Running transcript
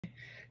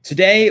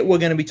Today, we're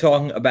going to be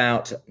talking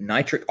about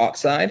nitric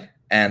oxide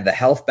and the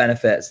health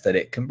benefits that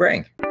it can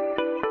bring.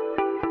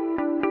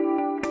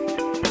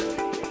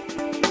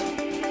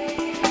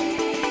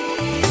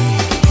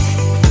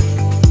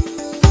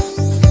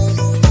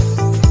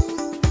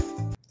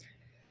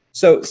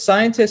 So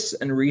scientists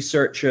and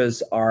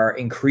researchers are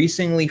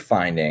increasingly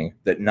finding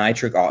that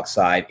nitric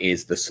oxide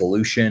is the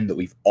solution that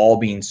we've all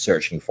been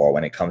searching for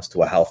when it comes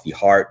to a healthy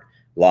heart,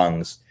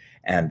 lungs,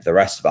 and the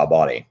rest of our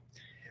body.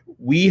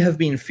 We have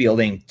been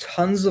fielding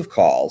tons of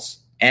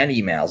calls and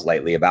emails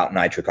lately about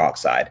nitric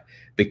oxide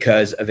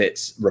because of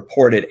its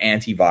reported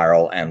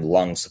antiviral and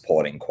lung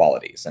supporting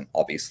qualities. And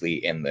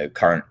obviously in the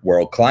current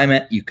world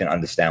climate, you can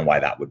understand why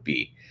that would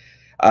be.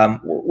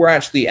 We're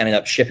actually ending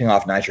up shipping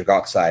off nitric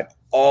oxide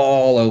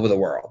all over the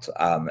world,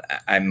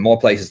 and more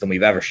places than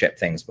we've ever shipped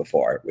things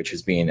before, which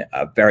has been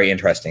a very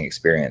interesting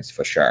experience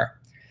for sure.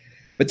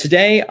 But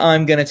today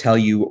I'm going to tell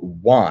you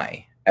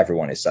why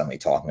everyone is suddenly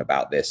talking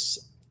about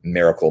this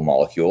miracle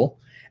molecule,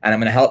 and I'm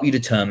going to help you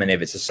determine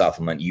if it's a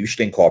supplement you should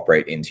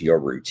incorporate into your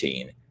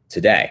routine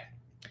today.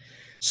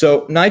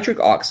 So nitric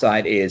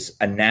oxide is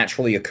a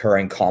naturally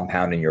occurring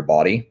compound in your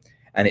body,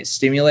 and it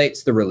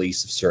stimulates the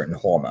release of certain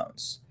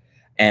hormones.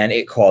 And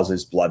it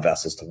causes blood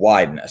vessels to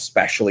widen,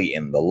 especially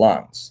in the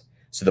lungs.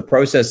 So the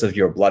process of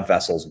your blood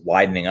vessels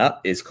widening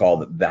up is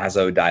called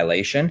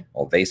vasodilation,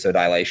 or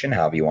vasodilation,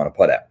 however you want to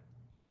put it.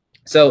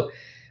 So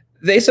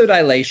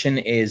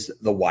vasodilation is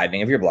the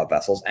widening of your blood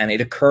vessels, and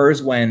it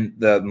occurs when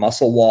the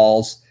muscle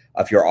walls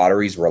of your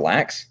arteries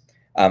relax,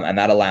 and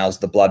that allows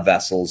the blood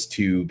vessels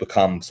to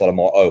become sort of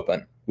more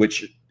open,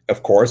 which,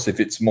 of course, if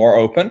it's more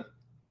open,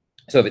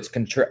 so if it's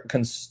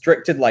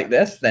constricted like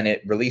this, then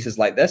it releases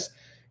like this.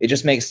 It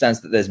just makes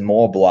sense that there's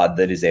more blood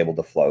that is able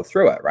to flow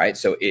through it, right?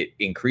 So it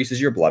increases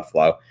your blood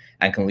flow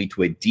and can lead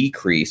to a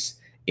decrease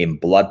in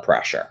blood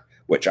pressure,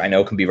 which I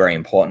know can be very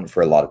important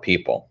for a lot of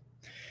people.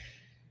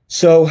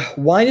 So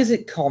why does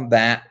it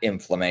combat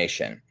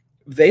inflammation?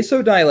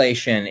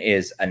 Vasodilation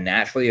is a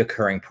naturally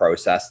occurring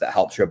process that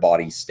helps your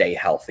body stay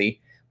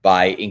healthy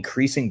by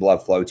increasing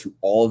blood flow to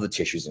all of the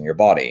tissues in your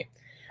body.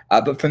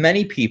 But for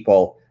many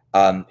people,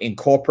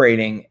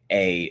 incorporating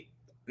a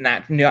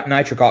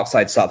nitric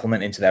oxide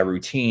supplement into their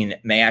routine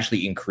may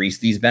actually increase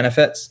these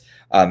benefits,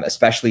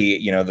 especially,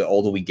 the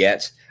older we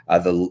get,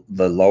 the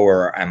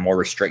lower and more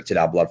restricted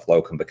our blood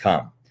flow can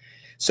become.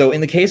 So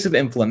in the case of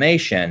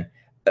inflammation,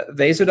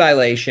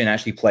 vasodilation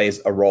actually plays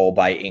a role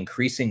by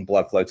increasing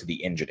blood flow to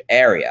the injured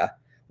area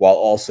while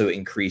also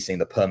increasing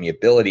the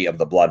permeability of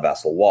the blood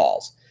vessel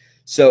walls.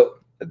 So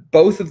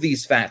both of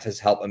these factors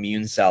help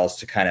immune cells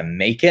to kind of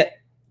make it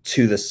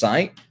to the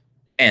site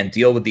and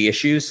deal with the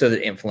issues so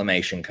that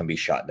inflammation can be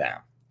shut down.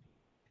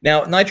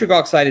 Now, nitric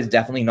oxide is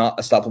definitely not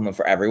a supplement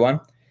for everyone.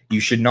 You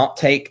should not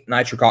take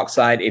nitric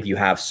oxide if you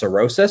have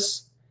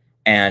cirrhosis,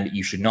 and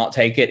you should not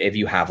take it if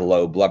you have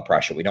low blood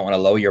pressure. We don't want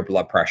to lower your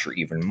blood pressure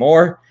even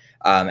more,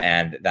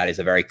 and that is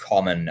a very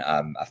common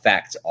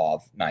effect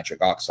of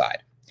nitric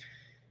oxide.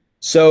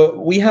 So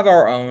we have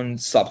our own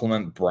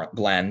supplement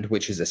blend,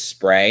 which is a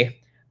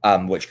spray,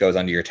 which goes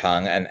under your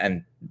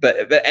tongue,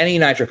 but any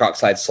nitric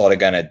oxide is sort of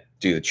going to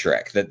do the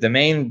trick. The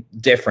main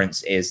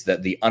difference is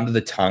that the under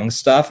the tongue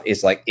stuff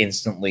is like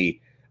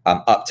instantly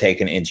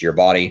uptaken into your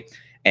body,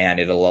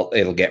 and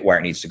it'll get where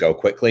it needs to go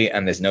quickly,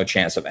 and there's no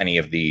chance of any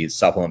of the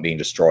supplement being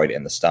destroyed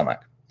in the stomach.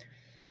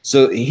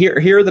 So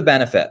here are the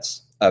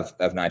benefits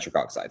of nitric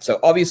oxide. So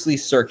obviously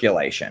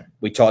circulation.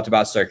 We talked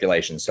about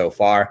circulation so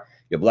far.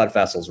 Your blood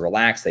vessels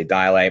relax, they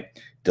dilate,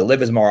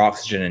 delivers more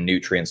oxygen and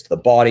nutrients to the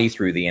body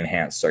through the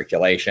enhanced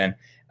circulation,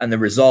 and the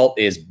result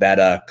is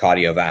better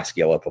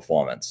cardiovascular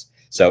performance.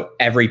 So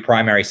every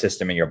primary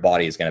system in your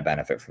body is going to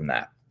benefit from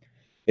that.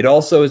 It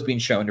also has been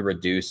shown to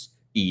reduce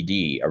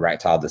ED,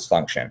 erectile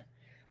dysfunction.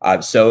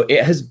 So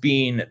it has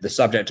been the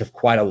subject of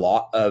quite a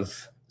lot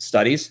of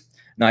studies.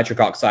 Nitric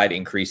oxide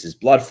increases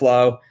blood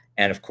flow,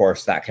 and of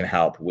course that can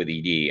help with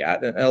ED.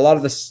 A lot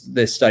of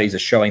the studies are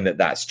showing that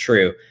that's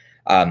true.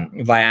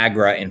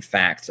 Viagra, in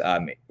fact,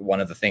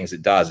 one of the things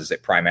it does is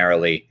it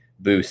primarily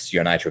boosts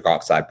your nitric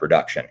oxide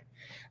production.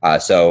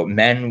 So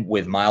men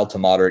with mild to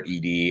moderate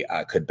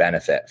ED could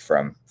benefit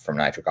from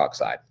nitric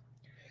oxide.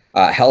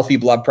 Healthy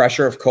blood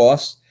pressure, of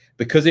course,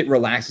 because it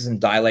relaxes and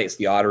dilates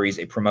the arteries,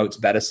 it promotes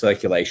better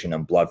circulation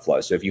and blood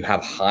flow. So if you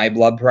have high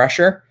blood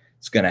pressure,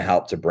 it's going to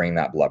help to bring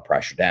that blood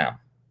pressure down.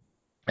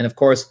 And of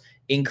course,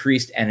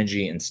 increased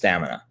energy and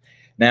stamina.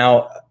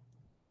 Now,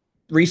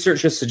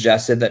 researchers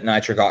suggested that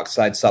nitric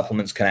oxide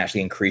supplements can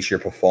actually increase your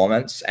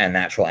performance and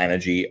natural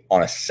energy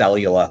on a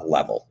cellular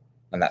level.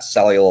 And that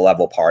cellular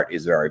level part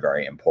is very,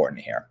 very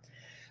important here.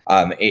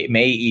 It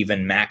may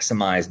even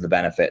maximize the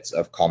benefits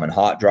of common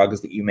heart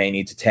drugs that you may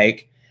need to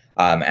take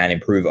and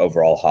improve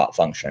overall heart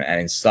function. And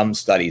in some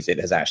studies, it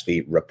has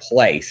actually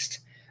replaced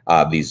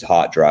these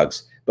heart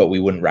drugs, but we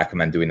wouldn't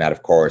recommend doing that,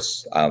 of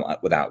course,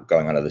 without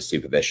going under the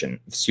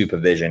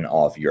supervision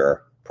of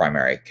your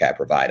primary care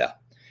provider.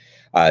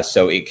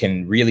 So it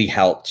can really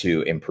help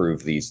to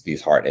improve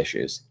these heart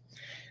issues.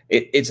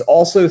 It's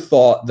also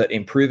thought that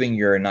improving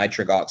your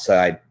nitric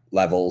oxide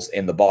levels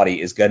in the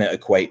body is going to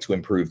equate to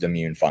improved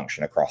immune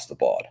function across the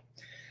board.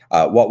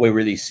 What we're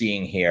really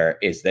seeing here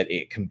is that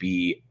it can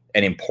be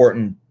an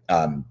important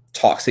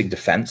toxic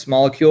defense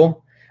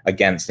molecule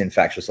against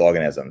infectious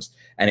organisms,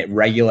 and it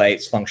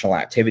regulates functional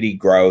activity,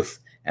 growth,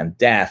 and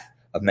death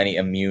of many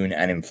immune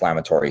and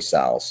inflammatory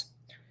cells.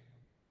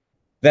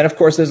 Then, of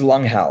course, there's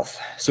lung health.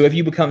 So if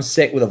you become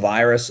sick with a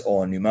virus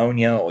or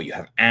pneumonia or you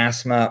have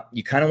asthma,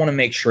 you kind of want to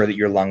make sure that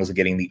your lungs are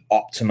getting the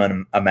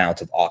optimum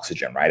amount of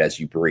oxygen, right, as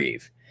you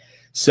breathe.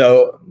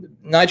 So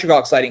nitric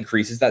oxide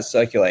increases that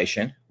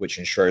circulation, which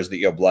ensures that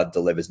your blood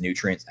delivers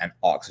nutrients and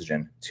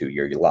oxygen to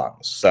your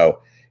lungs. So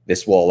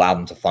this will allow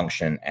them to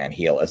function and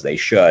heal as they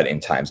should in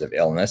times of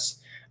illness.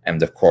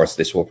 And of course,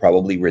 this will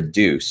probably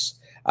reduce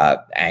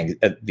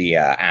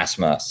the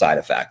asthma side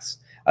effects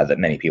that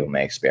many people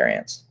may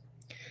experience.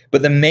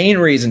 But the main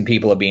reason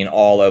people have been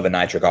all over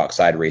nitric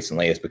oxide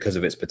recently is because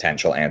of its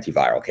potential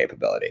antiviral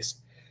capabilities.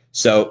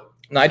 So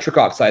nitric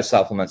oxide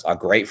supplements are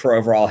great for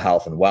overall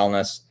health and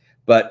wellness,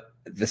 but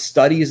the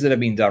studies that have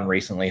been done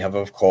recently have,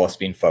 of course,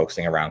 been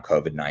focusing around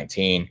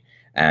COVID-19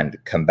 and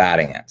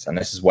combating it. And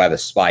this is where the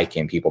spike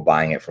in people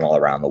buying it from all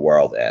around the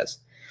world is.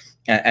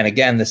 And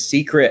again, the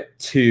secret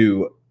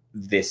to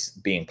this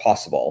being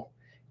possible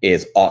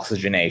is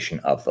oxygenation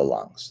of the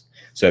lungs.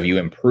 So if you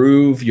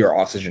improve your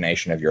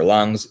oxygenation of your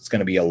lungs, it's going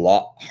to be a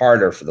lot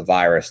harder for the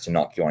virus to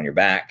knock you on your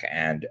back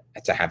and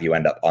to have you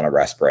end up on a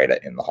respirator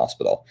in the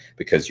hospital,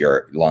 because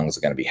your lungs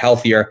are going to be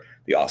healthier.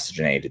 The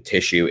oxygenated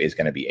tissue is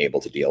going to be able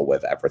to deal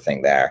with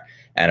everything there.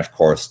 And of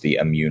course, the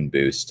immune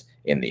boost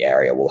in the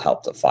area will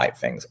help to fight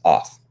things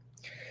off.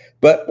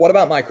 But what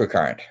about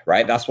microcurrent,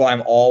 right? That's what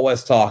I'm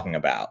always talking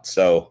about.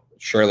 So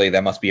surely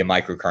there must be a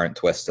microcurrent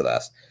twist to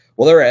this.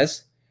 Well, there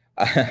is.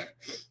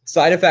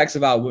 Side effects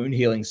of our wound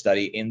healing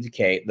study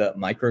indicate that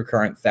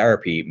microcurrent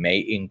therapy may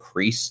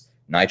increase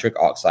nitric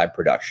oxide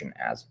production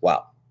as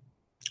well.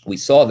 We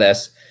saw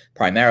this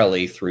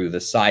primarily through the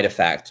side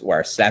effect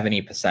where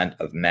 70%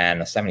 of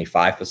men, or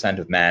 75%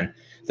 of men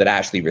that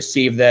actually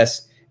received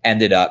this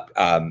ended up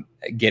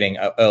getting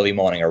early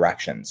morning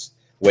erections,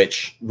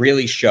 which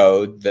really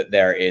showed that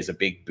there is a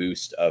big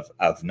boost of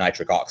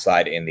nitric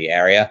oxide in the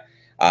area,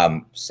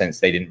 since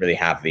they didn't really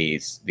have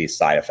these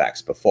side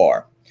effects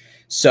before.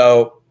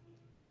 So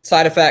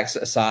side effects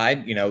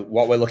aside,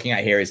 what we're looking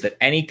at here is that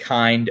any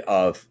kind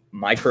of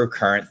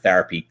microcurrent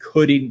therapy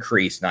could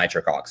increase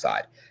nitric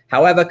oxide.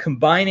 However,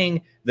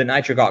 combining the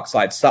nitric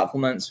oxide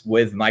supplements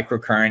with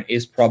microcurrent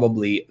is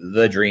probably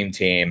the dream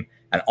team,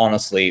 and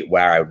honestly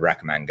where I would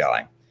recommend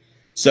going.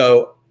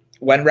 So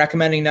when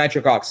recommending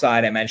nitric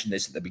oxide, I mentioned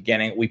this at the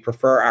beginning, we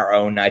prefer our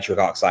own nitric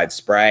oxide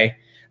spray.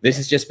 This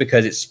is just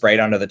because it's sprayed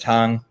under the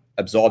tongue,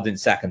 absorbed in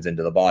seconds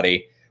into the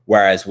body,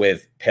 whereas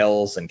with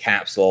pills and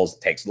capsules,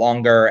 it takes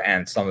longer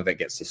and some of it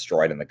gets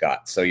destroyed in the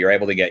gut. So you're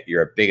able to get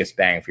your biggest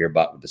bang for your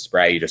buck with the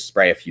spray. You just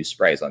spray a few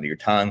sprays under your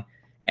tongue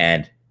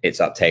and it's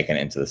uptaken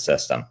into the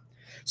system.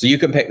 So you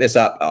can pick this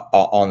up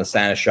on the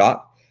Santa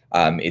Shop.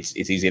 It's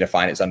easy to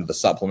find. It's under the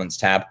supplements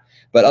tab.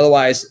 But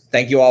otherwise,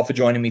 thank you all for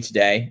joining me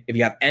today. If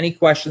you have any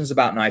questions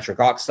about nitric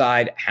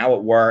oxide, how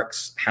it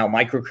works, how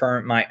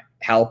microcurrent might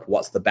help,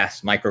 what's the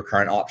best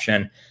microcurrent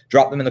option,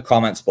 drop them in the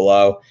comments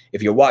below.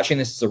 If you're watching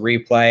this as a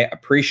replay,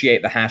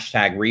 appreciate the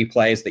hashtag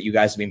replays that you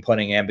guys have been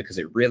putting in, because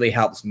it really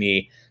helps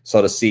me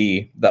sort of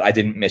see that I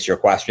didn't miss your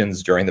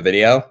questions during the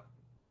video.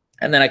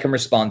 And then I can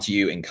respond to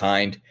you in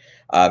kind.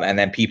 And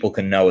then people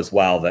can know as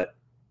well that,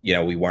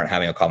 we weren't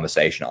having a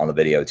conversation on the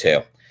video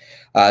too.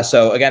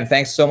 So again,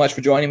 thanks so much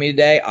for joining me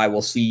today. I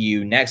will see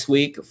you next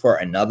week for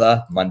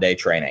another Monday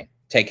training.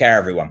 Take care,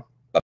 everyone.